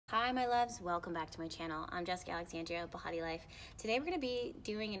Hi my loves, welcome back to my channel. I'm Jessica Alexandria of BehatiLife. Today we're going to be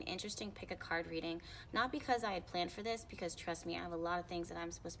doing an interesting pick a card reading. Not because I had planned for this, because trust me, I have a lot of things that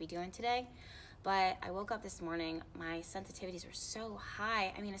I'm supposed to be doing today. But I woke up this morning, my sensitivities were so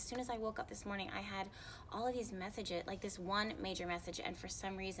high. I mean, as soon as I woke up this morning, I had all of these messages, like this one major message, and for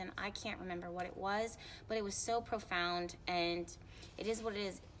some reason, I can't remember what it was, but it was so profound, and it is what it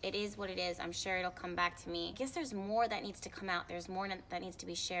is. It is what it is. I'm sure it'll come back to me. I guess there's more that needs to come out. There's more that needs to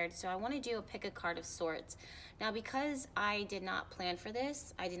be shared. So I want to do a pick a card of sorts. Now, because I did not plan for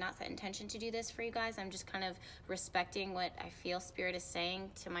this, I did not set intention to do this for you guys. I'm just kind of respecting what I feel Spirit is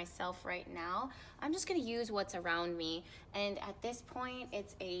saying to myself right now. I'm just going to use what's around me. And at this point,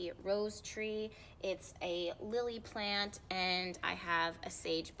 it's a rose tree, it's a lily plant, and I have a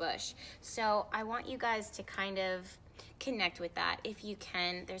sage bush. So I want you guys to kind of connect with that if you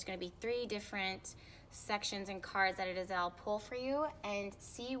can. There's going to be 3 different sections and cards that it is that I'll pull for you, and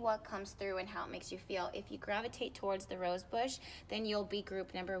see what comes through and how it makes you feel. If you gravitate towards the rose bush, then you'll be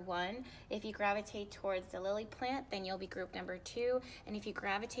group number 1. If you gravitate towards the lily plant, then you'll be group number 2. And if you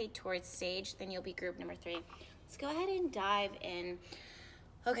gravitate towards sage, then you'll be group number 3. Let's go ahead and dive in.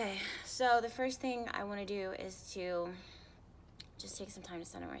 Okay, so the first thing I want to do is to just take some time to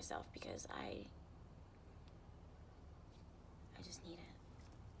center myself, because I just need it.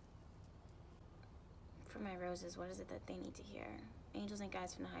 For my roses, what is it that they need to hear? Angels and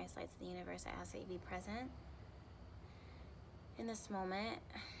guides from the highest lights of the universe, I ask that you be present in this moment,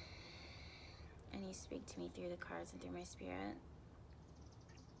 and you speak to me through the cards and through my spirit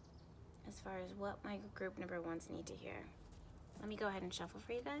as far as what my group number 1s need to hear. Let me go ahead and shuffle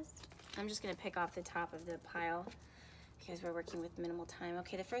for you guys. I'm just going to pick off the top of the pile because we're working with minimal time.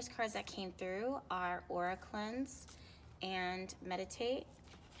 Okay, the first cards that came through are Aura Cleanse and Meditate.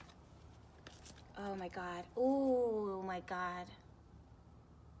 Oh my God. Oh my God.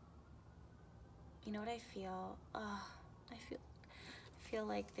 You know what I feel? Oh, I feel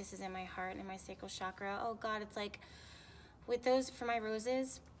like this is in my heart and my sacral chakra. Oh God, it's like with those, for my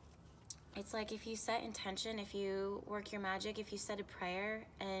roses, it's like if you set intention, if you work your magic, if you said a prayer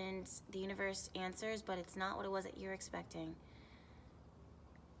and the universe answers, but it's not what it was that you're expecting.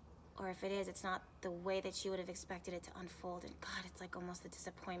 Or if it is, it's not the way that you would have expected it to unfold. And God, it's like almost the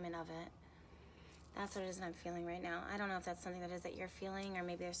disappointment of it. That's what it is that I'm feeling right now. I don't know if that's something that is that you're feeling, or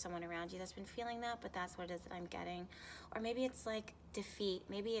maybe there's someone around you that's been feeling that, but that's what it is that I'm getting. Or maybe it's like defeat.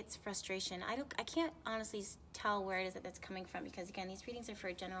 Maybe it's frustration. I can't honestly tell where it is that that's coming from, because again, these readings are for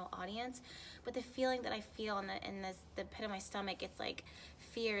a general audience, but the feeling that I feel in the pit of my stomach, it's like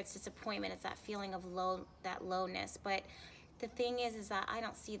fear, it's disappointment, it's that feeling of that lowness. But the thing is that I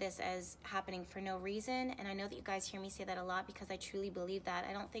don't see this as happening for no reason, and I know that you guys hear me say that a lot because I truly believe that.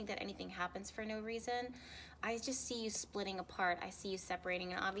 I don't think that anything happens for no reason. I just see you splitting apart. I see you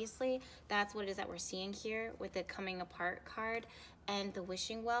separating, and obviously that's what it is that we're seeing here with the coming apart card and the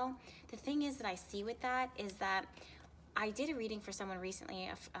wishing well. The thing is that I see with that is that I did a reading for someone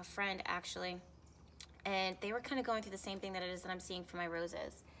recently, a friend actually, and they were kind of going through the same thing that it is that I'm seeing for my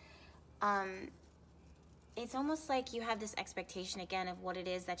roses. It's almost like you have this expectation again of what it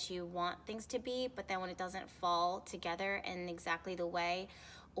is that you want things to be, but then when it doesn't fall together in exactly the way,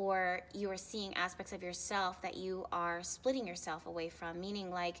 or you are seeing aspects of yourself that you are splitting yourself away from, meaning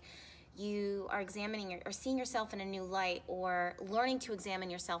like you are examining or seeing yourself in a new light, or learning to examine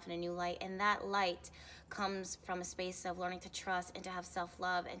yourself in a new light, and that light comes from a space of learning to trust and to have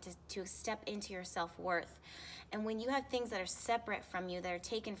self-love and to step into your self-worth. And when you have things that are separate from you, that are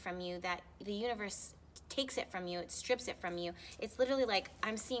taken from you, that the universe takes it from you, it strips it from you, it's literally like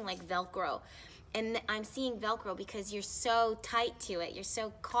I'm seeing like Velcro. And I'm seeing Velcro because you're so tight to it, you're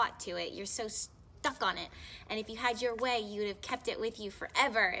so caught to it, you're so stuck on it. And if you had your way, you would have kept it with you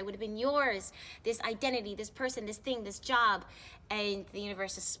forever. It would have been yours, this identity, this person, this thing, this job. And the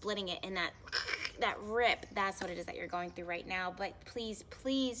universe is splitting it in that rip. That's what it is that you're going through right now. But please,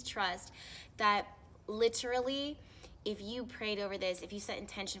 please trust that literally, if you prayed over this, if you set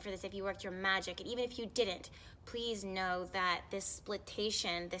intention for this, if you worked your magic, and even if you didn't, please know that this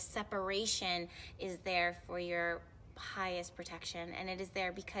splitation, this separation is there for your highest protection. And it is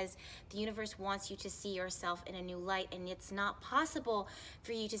there because the universe wants you to see yourself in a new light, and it's not possible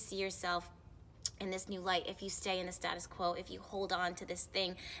for you to see yourself in this new light if you stay in the status quo, if you hold on to this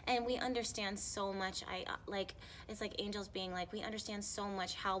thing. And we understand so much. It's like angels being like, we understand so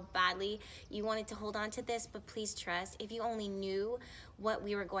much how badly you wanted to hold on to this, but please trust. If you only knew what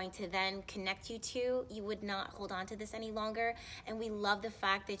we were going to then connect you to, you would not hold on to this any longer. And we love the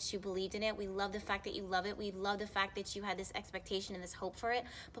fact that you believed in it. We love the fact that you love it. We love the fact that you had this expectation and this hope for it.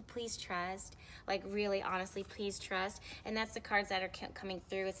 But please trust. Like, really, honestly, please trust. And that's the cards that are coming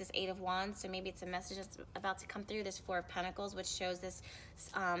through. It's this Eight of Wands, so maybe it's a message that's about to come through. This Four of Pentacles, which shows this,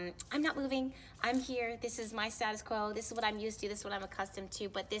 I'm not moving. I'm here. This is my status quo. This is what I'm used to. This is what I'm accustomed to.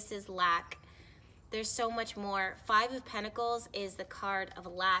 But this is lack. There's so much more. Five of Pentacles is the card of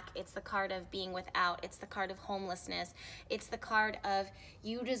lack. It's the card of being without. It's the card of homelessness. It's the card of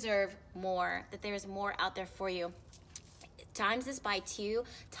you deserve more, that there is more out there for you. Times this by 2,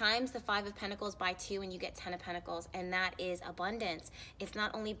 times the Five of Pentacles by 2, and you get 10 of Pentacles, and that is abundance. It's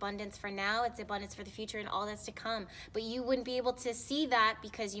not only abundance for now, it's abundance for the future and all that's to come. But you wouldn't be able to see that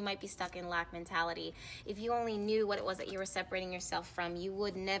because you might be stuck in lack mentality. If you only knew what it was that you were separating yourself from, you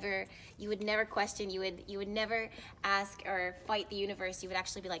would never question, you would never ask or fight the universe. You would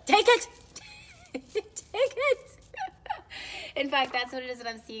actually be like, take it! Take it! In fact, that's what it is that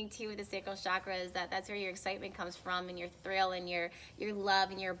I'm seeing too with the sacral chakra, is that's where your excitement comes from, and your thrill and your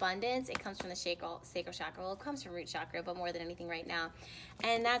love and your abundance. It comes from the sacral chakra. Well, it comes from root chakra, but more than anything right now.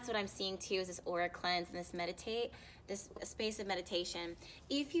 And that's what I'm seeing too, is this aura cleanse and this space of meditation.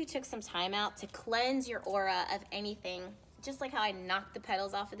 If you took some time out to cleanse your aura of anything, just like how I knocked the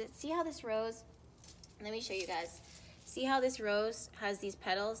petals off of it. See how this rose, let me show you guys. See how this rose has these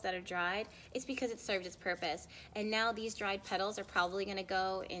petals that are dried? It's because it served its purpose. And now these dried petals are probably gonna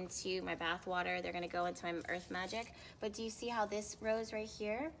go into my bath water. They're gonna go into my earth magic. But do you see how this rose right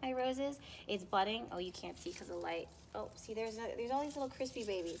here, my roses, it's budding? Oh, you can't see because of the light. Oh, see, there's all these little crispy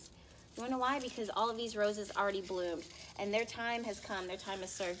babies. You wanna know why? Because all of these roses already bloomed, and their time has come, their time has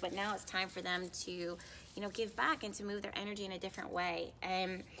served, but now it's time for them to, give back and to move their energy in a different way.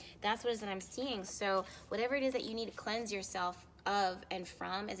 And that's what it is that I'm seeing. So whatever it is that you need to cleanse yourself of and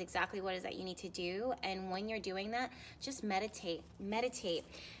from is exactly what it is that you need to do. And when you're doing that, just meditate.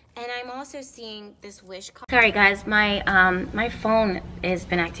 And I'm also seeing this wish card. Sorry guys, my phone has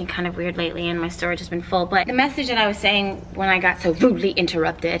been acting kind of weird lately and my storage has been full. But the message that I was saying when I got so rudely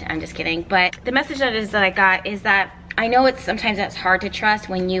interrupted, I'm just kidding. But the message that I got is that I know sometimes that's hard to trust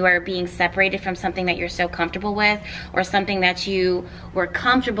when you are being separated from something that you're so comfortable with, or something that you were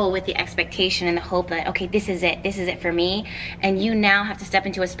comfortable with the expectation and the hope that, okay, this is it for me. And you now have to step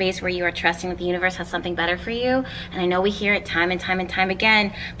into a space where you are trusting that the universe has something better for you. And I know we hear it time and time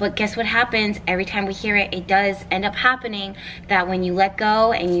again, but guess what happens? Every time we hear it, it does end up happening that when you let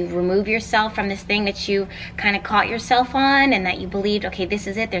go and you remove yourself from this thing that you kind of caught yourself on, and that you believed, okay, this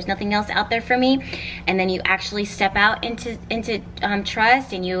is it, there's nothing else out there for me. And then you actually step out into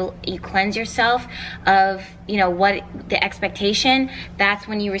trust, and you cleanse yourself of what the expectation. That's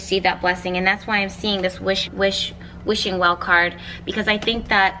when you receive that blessing. And that's why I'm seeing this wishing well card, because I think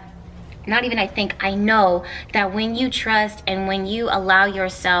that, not even I think, I know that when you trust and when you allow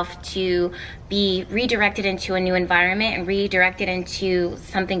yourself to be redirected into a new environment and redirected into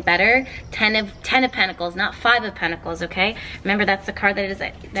something better, 10 of Pentacles, not 5 of Pentacles, okay? Remember, that's the card that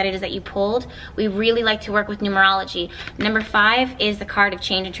it is that you pulled. We really like to work with numerology. Number 5 is the card of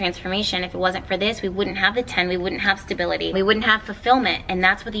change and transformation. If it wasn't for this, we wouldn't have the 10, we wouldn't have stability, we wouldn't have fulfillment. And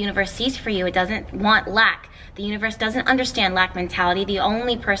that's what the universe sees for you. It doesn't want lack. The universe doesn't understand lack mentality. The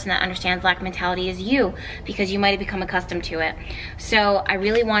only person that understands lack mentality is you, because you might have become accustomed to it. So I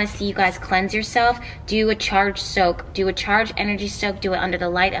really want to see you guys cleanse yourself. Do a charge soak. Do a charge energy soak. Do it under the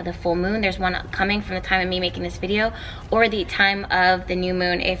light of the full moon. There's one coming from the time of me making this video, or the time of the new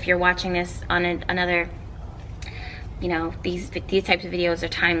moon if you're watching this on another, these types of videos are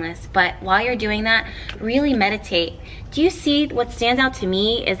timeless. But while you're doing that, really meditate. Do you see what stands out to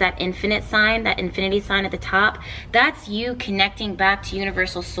me is that infinite sign, that infinity sign at the top? That's you connecting back to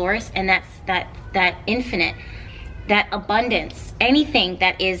universal source, and that's that infinite, that abundance. Anything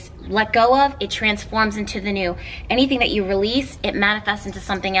that is let go of, it transforms into the new. Anything that you release, it manifests into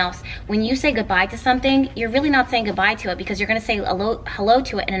something else. When you say goodbye to something, you're really not saying goodbye to it, because you're going to say hello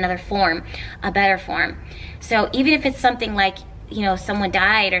to it in another form, a better form. So even if it's something like, someone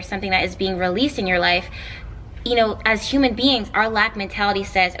died or something that is being released in your life, you know, as human beings, our lack mentality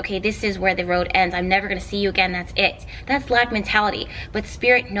says, okay, this is where the road ends. I'm never going to see you again. That's it. That's lack mentality. But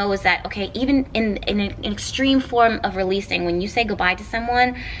spirit knows that, okay, even in an extreme form of releasing, when you say goodbye to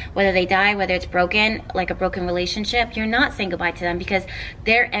someone, whether they die, whether it's broken, like a broken relationship, you're not saying goodbye to them, because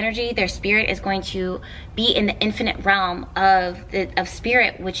their energy, their spirit is going to be in the infinite realm of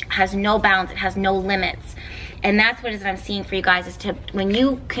spirit, which has no bounds. It has no limits. And that's what it is that I'm seeing for you guys, is to, when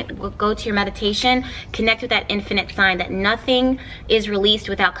you go to your meditation, connect with that infinite sign, that nothing is released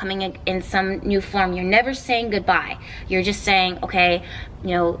without coming in some new form. You're never saying goodbye. You're just saying, okay,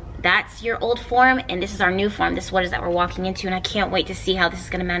 you know, that's your old form and this is our new form. This is what it is that we're walking into, and I can't wait to see how this is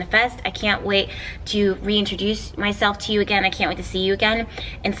going to manifest. I can't wait to reintroduce myself to you again. I can't wait to see you again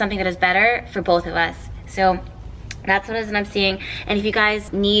in something that is better for both of us. So that's what it is that I'm seeing. And if you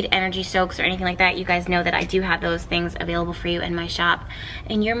guys need energy soaks or anything like that, you guys know that I do have those things available for you in my shop.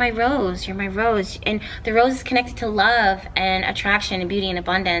 And you're my rose. You're my rose. And the rose is connected to love and attraction and beauty and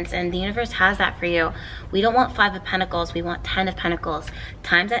abundance. And the universe has that for you. We don't want 5 of Pentacles. We want 10 of Pentacles.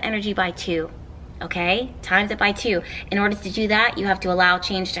 Times that energy by 2. Okay? Times it by 2. In order to do that, you have to allow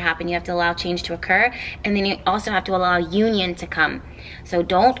change to happen. You have to allow change to occur. And then you also have to allow union to come. So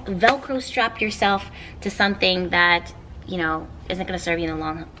don't Velcro strap yourself to something that, you know, isn't going to serve you in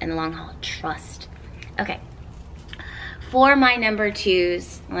the long haul. Trust. Okay. For my number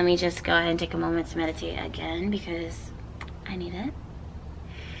 2s, let me just go ahead and take a moment to meditate again, because I need it.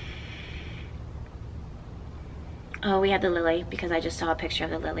 Oh, we have the lily, because I just saw a picture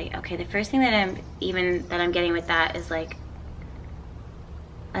of the lily. Okay, the first thing that I'm getting with that is like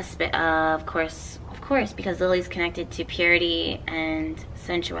a spit, of course, because lily's connected to purity and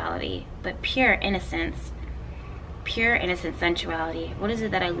sensuality, but pure innocent sensuality. What is it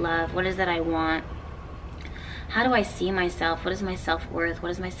that I love? What is it that I want? How do I see myself? What is my self-worth?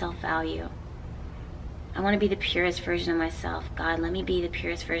 What is my self-value? I want to be the purest version of myself. God, let me be the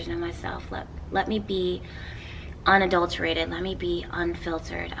purest version of myself. Let me be unadulterated. Let me be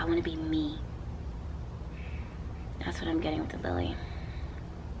unfiltered. I want to be me. That's what I'm getting with the lily.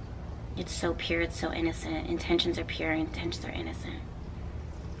 It's so pure, it's so innocent. Intentions are pure, intentions are innocent.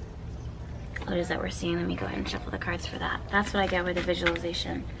 What is that we're seeing? Let me go ahead and shuffle the cards for that. That's what I get with the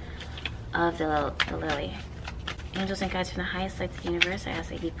visualization of the lily. Angels and guides from the highest lights of the universe, I ask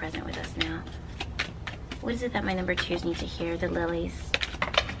that you be present with us now. What is it that my number 2s need to hear? The lilies.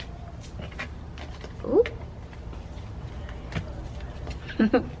 Ooh.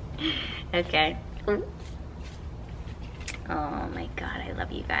 Okay. Oh my God, I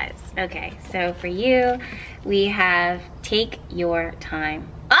love you guys. Okay, so for you, we have take your time.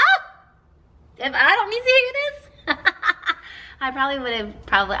 Ah! If I don't need to hear this, I probably would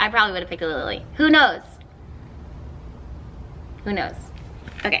have picked a lily. Who knows? Who knows?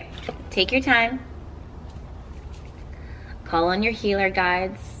 Okay, take your time. Call on your healer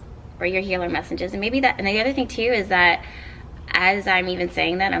guides or your healer messages, and maybe that. And the other thing too is that as I'm even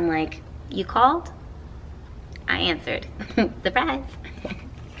saying that, I'm like, you called? I answered. Surprise.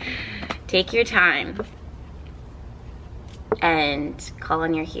 Take your time and call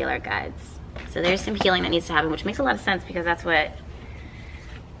on your healer guides. So there's some healing that needs to happen, which makes a lot of sense, because that's what...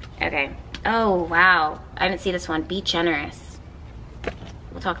 Okay. Oh, wow. I didn't see this one. Be generous.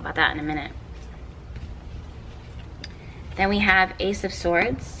 We'll talk about that in a minute. Then we have Ace of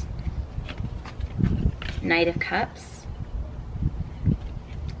Swords, Knight of Cups,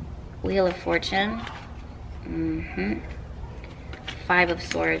 Wheel of Fortune, 5 of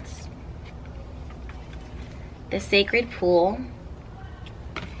Swords, the Sacred Pool,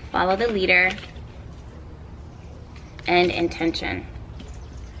 Follow the Leader, and Intention.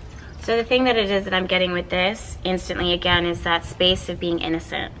 So the thing that it is that I'm getting with this instantly again is that space of being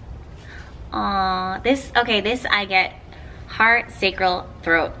innocent. Aww, this I get heart, sacral,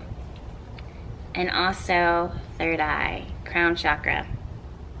 throat, and also third eye, crown chakra.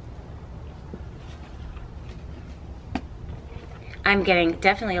 I'm getting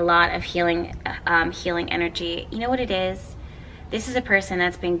definitely a lot of healing energy. You know what it is? This is a person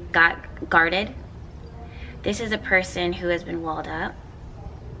that's been guarded. This is a person who has been walled up.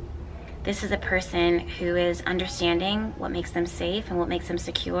 This is a person who is understanding what makes them safe and what makes them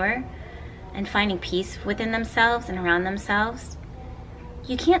secure, and finding peace within themselves and around themselves.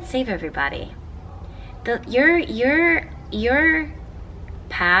 You can't save everybody. Your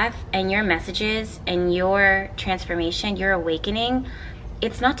path and your messages and your transformation, your awakening,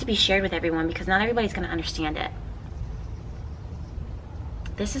 it's not to be shared with everyone, because not everybody's going to understand it.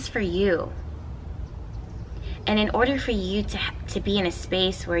 This is for you. And in order for you to be in a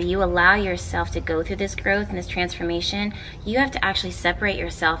space where you allow yourself to go through this growth and this transformation, you have to actually separate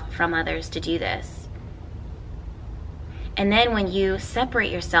yourself from others to do this. And then when you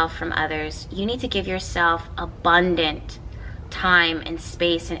separate yourself from others, you need to give yourself abundant time and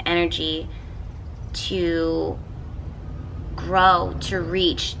space and energy to grow, to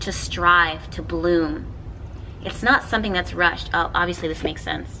reach, to strive, to bloom. It's not something that's rushed. Oh, obviously this makes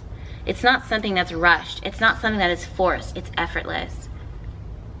sense. It's not something that's rushed. It's not something that is forced. It's effortless.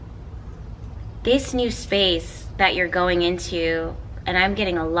 This new space that you're going into, and I'm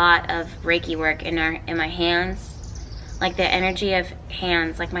getting a lot of Reiki work in my hands, like the energy of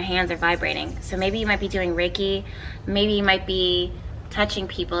hands, like my hands are vibrating. So maybe you might be doing Reiki, maybe you might be touching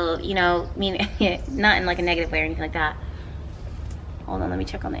people, you know, not in like a negative way or anything like that. Hold on, let me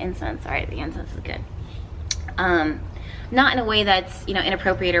check on the incense. All right, the incense is good. Not in a way that's, you know,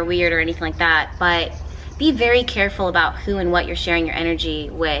 inappropriate or weird or anything like that, but be very careful about who and what you're sharing your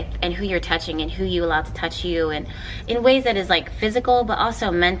energy with, and who you're touching, and who you allow to touch you, and in ways that is like physical, but also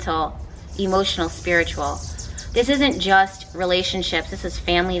mental, emotional, spiritual. This isn't just relationships. This is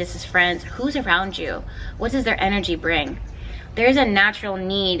family. This is friends. Who's around you? What does their energy bring? There's a natural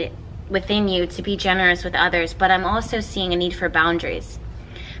need within you to be generous with others, but I'm also seeing a need for boundaries,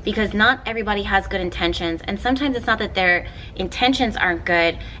 because not everybody has good intentions, and sometimes it's not that their intentions aren't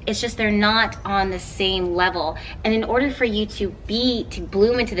good, it's just they're not on the same level. And in order for you to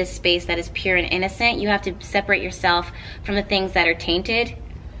bloom into this space that is pure and innocent, you have to separate yourself from the things that are tainted,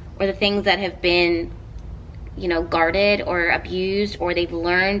 or the things that have been, you know, guarded or abused, or they've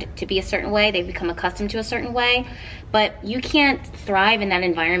learned to be a certain way, they've become accustomed to a certain way, but you can't thrive in that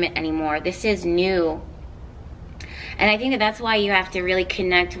environment anymore. This is new. And I think that that's why you have to really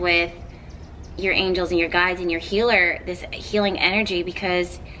connect with your angels and your guides and your healer, this healing energy,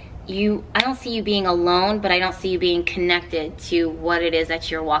 because I don't see you being alone, but I don't see you being connected to what it is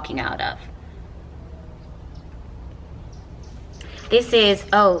that you're walking out of. This is,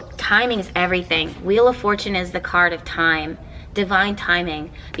 oh, timing is everything. Wheel of Fortune is the card of time, divine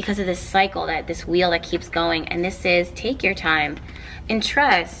timing, because of this cycle, this wheel that keeps going. And this is, take your time and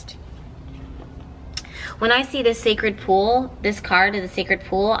trust. When I see this sacred pool, this card of the sacred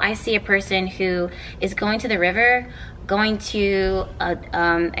pool, I see a person who is going to the river, going to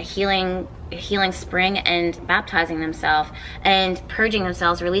a healing spring and baptizing themselves and purging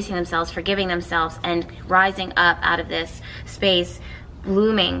themselves, releasing themselves, forgiving themselves, and rising up out of this space,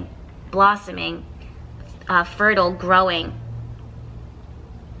 blooming, blossoming, fertile, growing.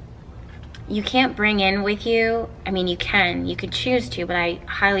 You can't bring in with you, I mean you could choose to, but I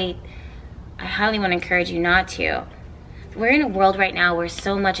highly want to encourage you not to. We're in a world right now where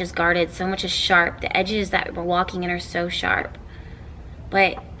so much is guarded, so much is sharp. The edges that we're walking in are so sharp.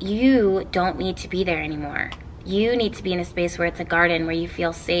 But you don't need to be there anymore. You need to be in a space where it's a garden, where you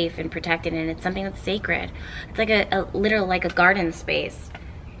feel safe and protected, and it's something that's sacred. It's like a literal, like a garden space.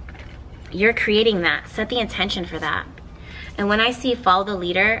 You're creating that. Set the intention for that. And when I see follow the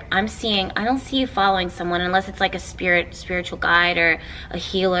leader, I don't see you following someone unless it's like a spiritual guide or a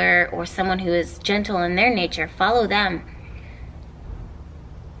healer or someone who is gentle in their nature. Follow them.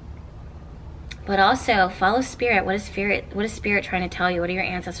 But also follow spirit. What is spirit trying to tell you? What are your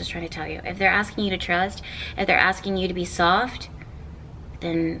ancestors trying to tell you? If they're asking you to trust, if they're asking you to be soft,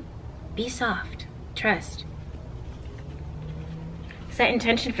 then be soft. Trust. Set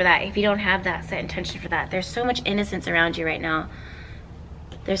intention for that. If you don't have that, set intention for that. There's so much innocence around you right now.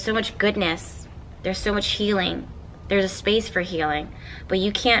 There's so much goodness. There's so much healing. There's a space for healing. But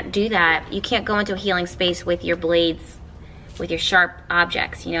you can't do that. You can't go into a healing space with your blades, with your sharp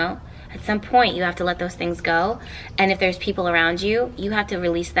objects, you know? At some point, you have to let those things go. And if there's people around you, you have to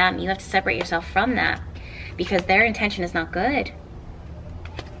release them. You have to separate yourself from that, because their intention is not good.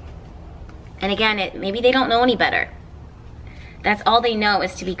 And again, maybe they don't know any better. That's all they know,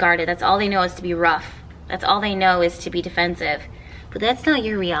 is to be guarded. That's all they know, is to be rough. That's all they know, is to be defensive. But that's not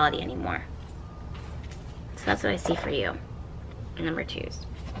your reality anymore. So that's what I see for you. Number 2s.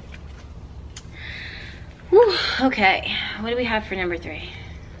 Whew, okay, what do we have for number 3?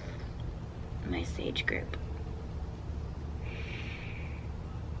 My sage group.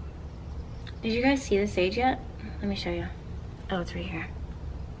 Did you guys see the sage yet? Let me show you. Oh, it's right here.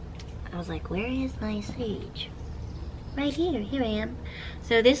 I was like, where is my sage? Right here, here I am.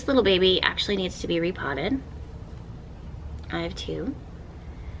 So this little baby actually needs to be repotted. I have 2.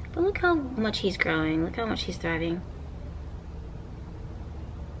 But look how much he's growing. Look how much he's thriving.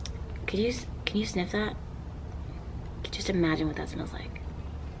 Can you sniff that? Just imagine what that smells like.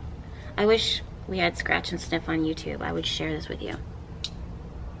 I wish we had scratch and sniff on YouTube. I would share this with you.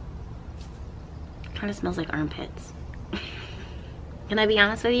 It kind of smells like armpits. Can I be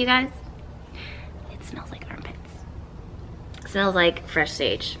honest with you guys? It smells like armpits. It smells like fresh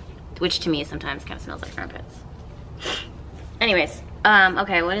sage, which to me sometimes kind of smells like armpits. Anyways,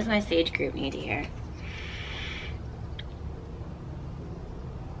 okay, what does my sage group need to hear?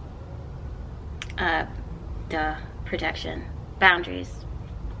 Protection. Boundaries.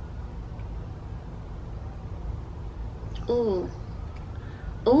 Ooh.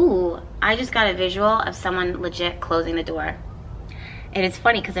 Ooh, I just got a visual of someone legit closing the door. And it's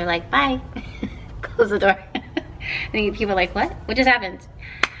funny because they're like, bye. Close the door. And people are like, what? What just happened?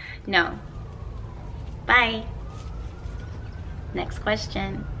 No. Bye. Next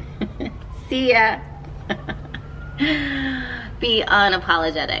question. See ya. Be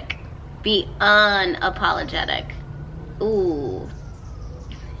unapologetic. Be unapologetic. Ooh.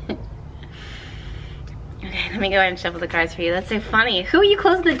 Okay, let me go ahead and shuffle the cards for you. That's so funny. Who are you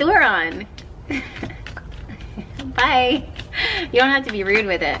closing the door on? Bye. You don't have to be rude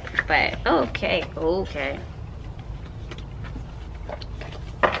with it, but okay, okay.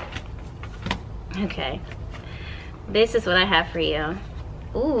 Okay. This is what I have for you.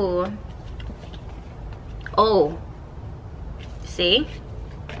 Ooh. Oh. See?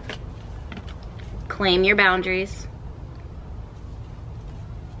 Claim your boundaries.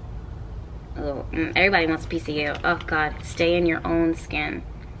 Oh, everybody wants a piece of you. Oh God, stay in your own skin.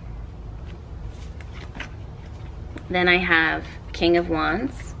 Then I have King of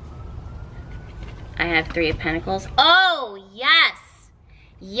Wands. I have Three of Pentacles. Oh, yes.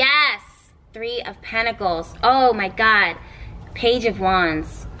 Yes. Three of Pentacles. Oh my God. Page of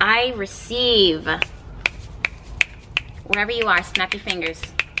Wands. I receive. Wherever you are, snap your fingers.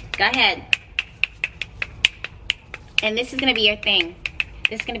 Go ahead. And this is going to be your thing.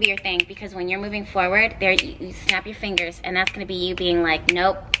 This is going to be your thing, because when you're moving forward, there you snap your fingers, and that's going to be you being like,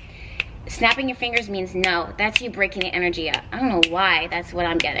 nope. Snapping your fingers means no. That's you breaking the energy up. I don't know why. That's what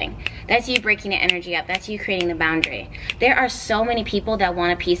I'm getting. That's you breaking the energy up. That's you creating the boundary. There are so many people that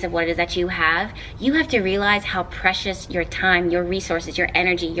want a piece of what it is that you have. You have to realize how precious your time, your resources, your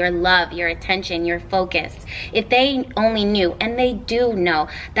energy, your love, your attention, your focus. If they only knew, and they do know,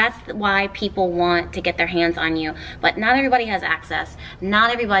 that's why people want to get their hands on you. But not everybody has access.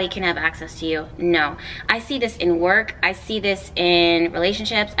 Not everybody can have access to you. No. I see this in work. I see this in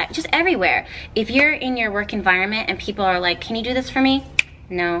relationships. Just everywhere. If you're in your work environment and people are like, can you do this for me?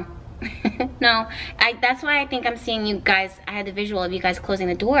 No. No. That's why I think I'm seeing you guys. I had the visual of you guys closing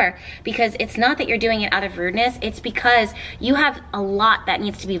the door, because it's not that you're doing it out of rudeness. It's because you have a lot that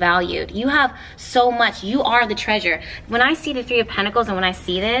needs to be valued. You have so much. You are the treasure. When I see the Three of Pentacles and when I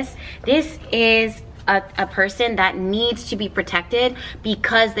see this is a person that needs to be protected,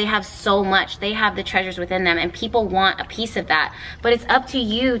 because they have so much. They have the treasures within them, and people want a piece of that. But it's up to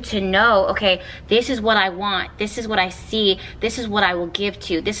you to know, okay, this is what I want. This is what I see. This is what I will give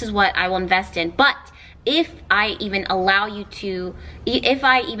to. This is what I will invest in. But if I even allow you to, if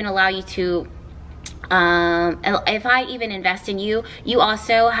I even invest in you, you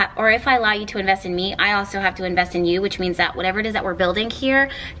also have, or if I allow you to invest in me, I also have to invest in you, which means that whatever it is that we're building here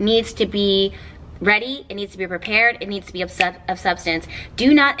needs to be ready, it needs to be prepared, it needs to be of substance.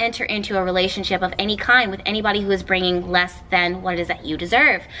 Do not enter into a relationship of any kind with anybody who is bringing less than what it is that you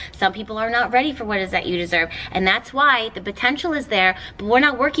deserve. Some people are not ready for what it is that you deserve, and that's why the potential is there, but we're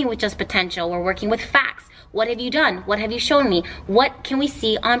not working with just potential, we're working with facts. What have you done? What have you shown me? What can we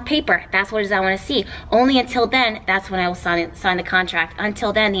see on paper? That's what it is I want to see. Only until then, that's when I will sign the contract.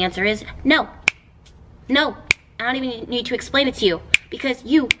 Until then, the answer is no. No. I don't even need to explain it to you, because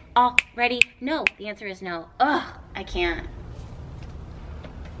you already know. The answer is no. Ugh, I can't.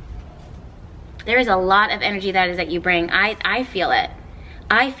 There is a lot of energy that you bring. I feel it.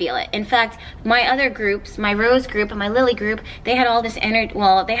 I feel it. In fact, my other groups, my Rose group and my Lily group, they had all this energy.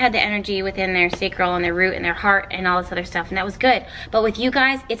 Well, they had the energy within their sacral and their root and their heart and all this other stuff, and that was good. But with you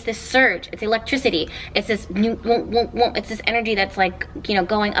guys, it's this surge. It's electricity. It's this it's this energy that's like, you know,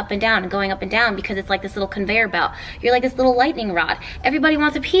 going up and down and going up and down, because it's like this little conveyor belt. You're like this little lightning rod. Everybody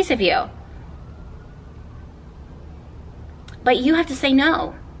wants a piece of you. But you have to say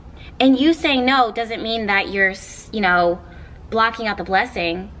no. And you saying no doesn't mean that you're, you know, blocking out the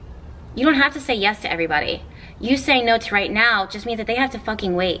blessing. You don't have to say yes to everybody. You saying no to right now just means that they have to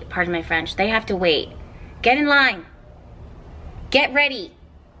fucking wait. Pardon my French. They have to wait. Get in line. Get ready.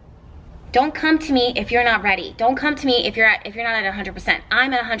 Don't come to me if you're not ready. Don't come to me if you're not at 100%.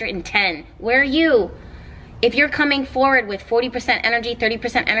 I'm at 110. Where are you? If you're coming forward with 40% energy,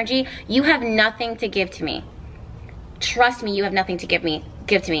 30% energy, you have nothing to give to me. Trust me, you have nothing to give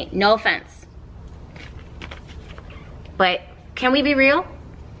to me. No offense. But can we be real?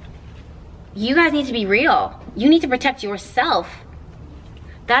 You guys need to be real. You need to protect yourself.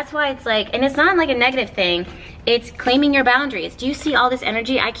 That's why it's like, and it's not like a negative thing. It's claiming your boundaries. Do you see all this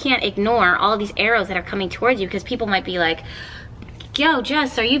energy? I can't ignore all these arrows that are coming towards you, because people might be like, yo,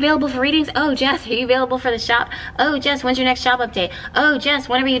 Jess, are you available for readings? Oh, Jess, are you available for the shop? Oh, Jess, when's your next shop update? Oh, Jess,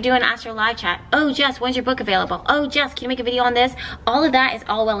 when are you doing Astro Live Chat? Oh, Jess, when's your book available? Oh, Jess, can you make a video on this? All of that is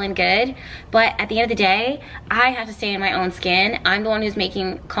all well and good, but at the end of the day, I have to stay in my own skin. I'm the one who's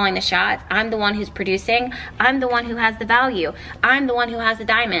calling the shots. I'm the one who's producing. I'm the one who has the value. I'm the one who has the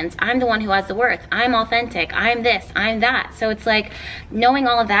diamonds. I'm the one who has the worth. I'm authentic. I'm this. I'm that. So it's like, knowing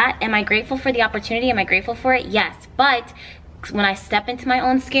all of that, am I grateful for the opportunity? Am I grateful for it? Yes, but when I step into my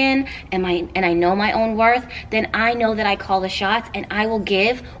own skin and I know my own worth, then I know that I call the shots, and I will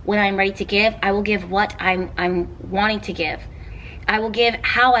give when I'm ready to give. I will give what I'm wanting to give. I will give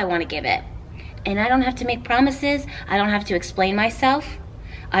how I want to give it. And I don't have to make promises. I don't have to explain myself.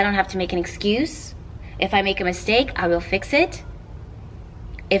 I don't have to make an excuse. If I make a mistake, I will fix it.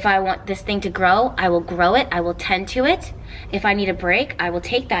 If I want this thing to grow, I will grow it. I will tend to it. If I need a break, I will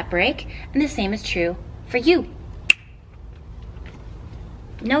take that break. And the same is true for you.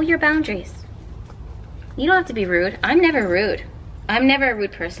 Know your boundaries. You don't have to be rude. I'm never rude. I'm never a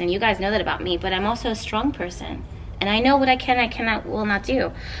rude person. You guys know that about me, but I'm also a strong person. And I know what I can and I cannot, will not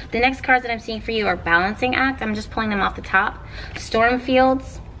do. The next cards that I'm seeing for you are Balancing Act. I'm just pulling them off the top. Storm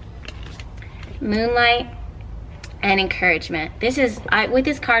Fields, Moonlight, and Encouragement. This is, with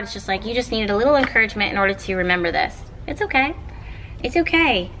this card, it's just like, you just needed a little encouragement in order to remember this. It's okay. It's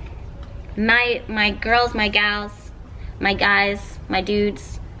okay. My girls, my gals, my guys, my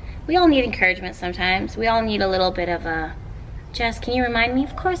dudes, we all need encouragement sometimes. We all need a little bit of a, Jess, can you remind me?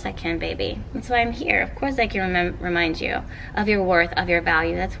 Of course I can, baby. That's why I'm here. Of course I can remind you of your worth, of your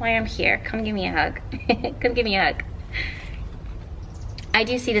value. That's why I'm here. Come give me a hug. Come give me a hug. I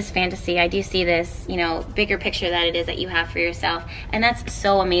do see this fantasy. I do see this, you know, bigger picture that it is that you have for yourself. And that's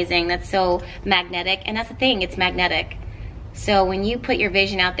so amazing. That's so magnetic. And that's the thing, it's magnetic. So when you put your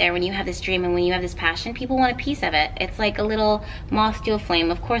vision out there, when you have this dream and when you have this passion, people want a piece of it. It's like a little moth to a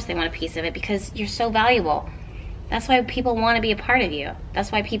flame. Of course they want a piece of it, because you're so valuable. That's why people want to be a part of you.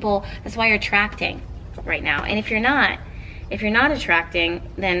 That's why you're attracting right now. And if you're not attracting,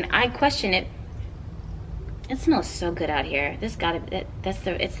 then I question it. It smells so good out here. It's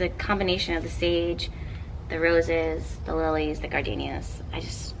the combination of the sage, the roses, the lilies, the gardenias. I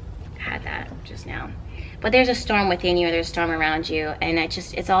just had that just now. But there's a storm within you, or there's a storm around you, and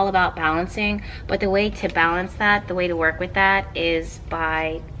it's all about balancing. But the way to balance that, the way to work with that, is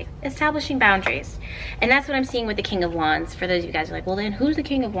by establishing boundaries. And that's what I'm seeing with the King of Wands. For those of you guys who are like, well then who's the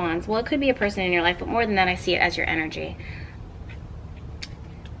King of Wands? Well, it could be a person in your life, but more than that, I see it as your energy.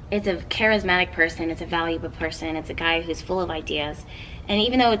 It's a charismatic person, it's a valuable person, it's a guy who's full of ideas. And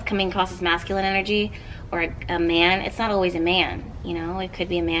even though it's coming across as masculine energy, or a man, it's not always a man, you know? It could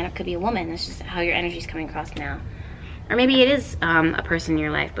be a man, it could be a woman. That's just how your energy is coming across now. Or maybe it is a person in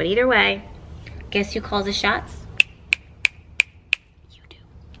your life, but either way, guess who calls the shots? You do.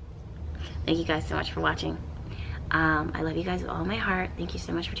 Thank you guys so much for watching. I love you guys with all my heart. Thank you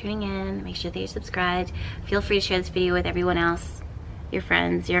so much for tuning in. Make sure that you're subscribed. Feel free to share this video with everyone else, your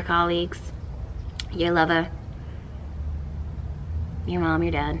friends, your colleagues, your lover, your mom,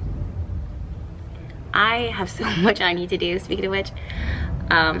 your dad. I have so much I need to do, speaking of which.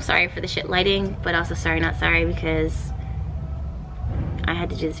 Sorry for the shit lighting, but also sorry not sorry, because I had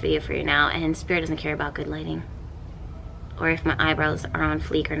to do this video for you now, and Spirit doesn't care about good lighting, or if my eyebrows are on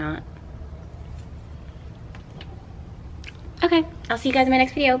fleek or not. Okay, I'll see you guys in my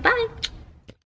next video. Bye!